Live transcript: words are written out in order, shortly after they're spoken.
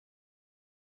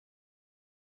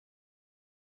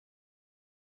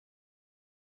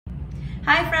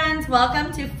Hi friends,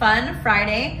 welcome to Fun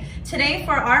Friday. Today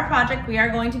for our project, we are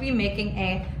going to be making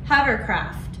a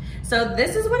hovercraft. So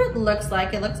this is what it looks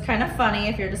like. It looks kind of funny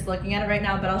if you're just looking at it right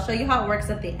now, but I'll show you how it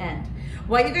works at the end.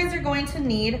 What you guys are going to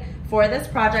need for this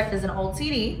project is an old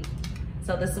CD.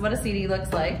 So this is what a CD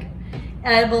looks like.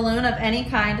 A balloon of any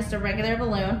kind, just a regular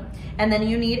balloon. And then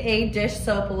you need a dish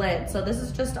soap lid. So this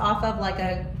is just off of like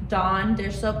a Dawn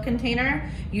dish soap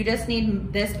container. You just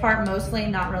need this part mostly,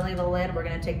 not really the lid. We're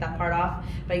gonna take that part off,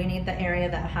 but you need the area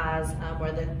that has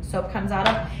where the soap comes out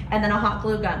of, and then a hot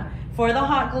glue gun. For the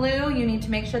hot glue, you need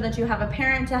to make sure that you have a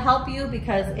parent to help you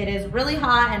because it is really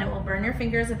hot and it will burn your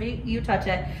fingers if you touch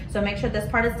it. So make sure this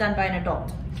part is done by an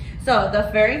adult. So the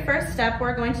very first step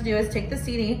we're going to do is take the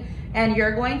CD and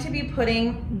you're going to be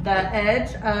putting the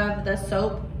edge of the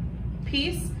soap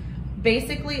piece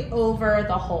basically over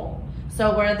the hole.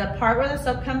 So where the part where the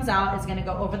soap comes out is gonna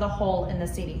go over the hole in the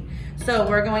CD. So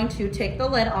we're going to take the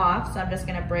lid off. So I'm just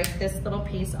gonna break this little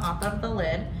piece off of the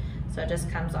lid. So it just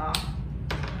comes off.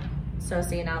 So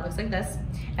see, now it looks like this.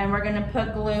 And we're gonna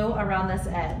put glue around this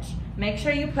edge. Make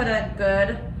sure you put a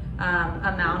good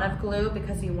amount of glue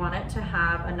because you want it to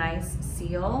have a nice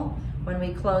seal when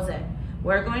we close it.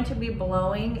 We're going to be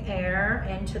blowing air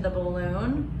into the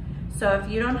balloon. So if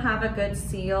you don't have a good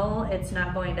seal, it's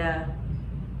not going to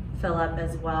fill up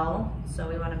as well. So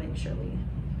we want to make sure we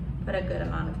put a good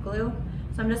amount of glue.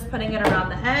 So I'm just putting it around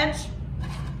the edge.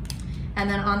 And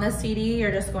then on the CD,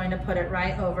 you're just going to put it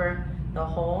right over the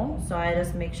hole. So I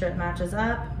just make sure it matches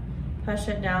up, push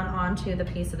it down onto the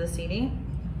piece of the CD.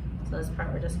 So this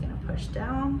part we're just gonna push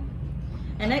down.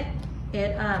 And it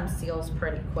seals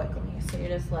pretty quickly. So you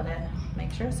just let it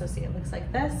make sure. So see, it looks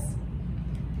like this.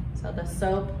 So the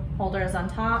soap holder is on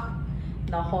top.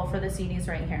 The hole for the CD is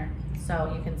right here.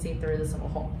 So you can see through this little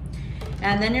hole.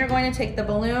 And then you're going to take the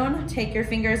balloon, take your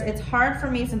fingers. It's hard for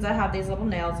me since I have these little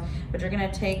nails, but you're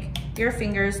gonna take your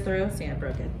fingers through. See, I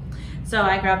broke it. So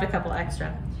I grabbed a couple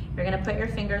extra. You're gonna put your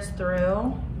fingers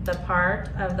through the part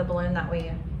of the balloon that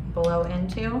we blow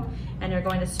into, and you're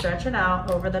going to stretch it out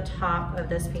over the top of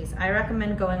this piece. I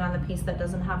recommend going on the piece that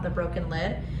doesn't have the broken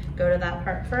lid. Go to that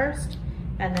part first,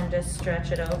 and then just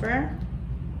stretch it over.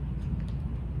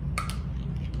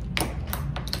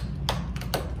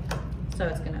 So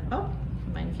it's gonna, oh,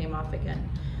 mine came off again.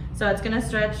 So it's gonna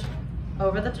stretch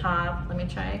over the top. Let me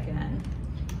try again.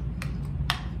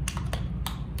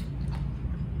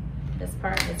 This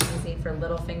part is easy for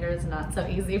little fingers, not so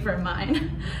easy for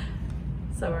mine.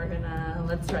 So we're gonna,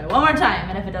 let's try one more time.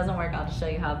 And if it doesn't work, I'll just show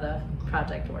you how the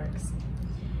project works.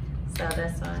 So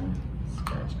this one,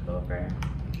 stretch over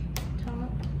top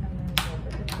and then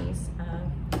over the piece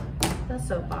of the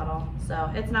soap bottle.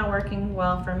 So it's not working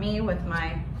well for me with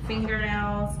my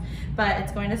fingernails, but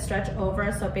it's going to stretch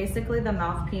over. So basically the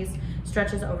mouthpiece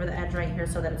stretches over the edge right here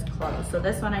so that it's closed. So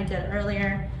this one I did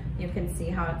earlier, you can see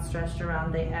how it's stretched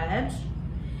around the edge.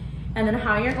 And then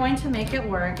how you're going to make it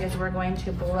work is we're going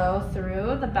to blow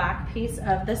through the back piece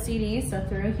of the CD. So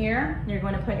through here, you're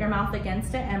going to put your mouth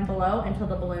against it and blow until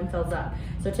the balloon fills up.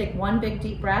 So take one big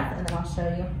deep breath and then I'll show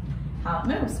you how it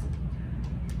moves.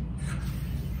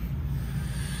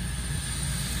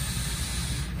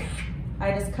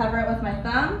 I just cover it with my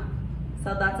thumb.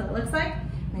 So that's what it looks like.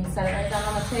 And you set it right down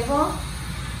on the table.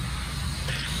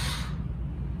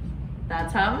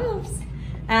 That's how it moves.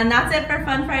 And that's it for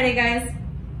Fun Friday, guys.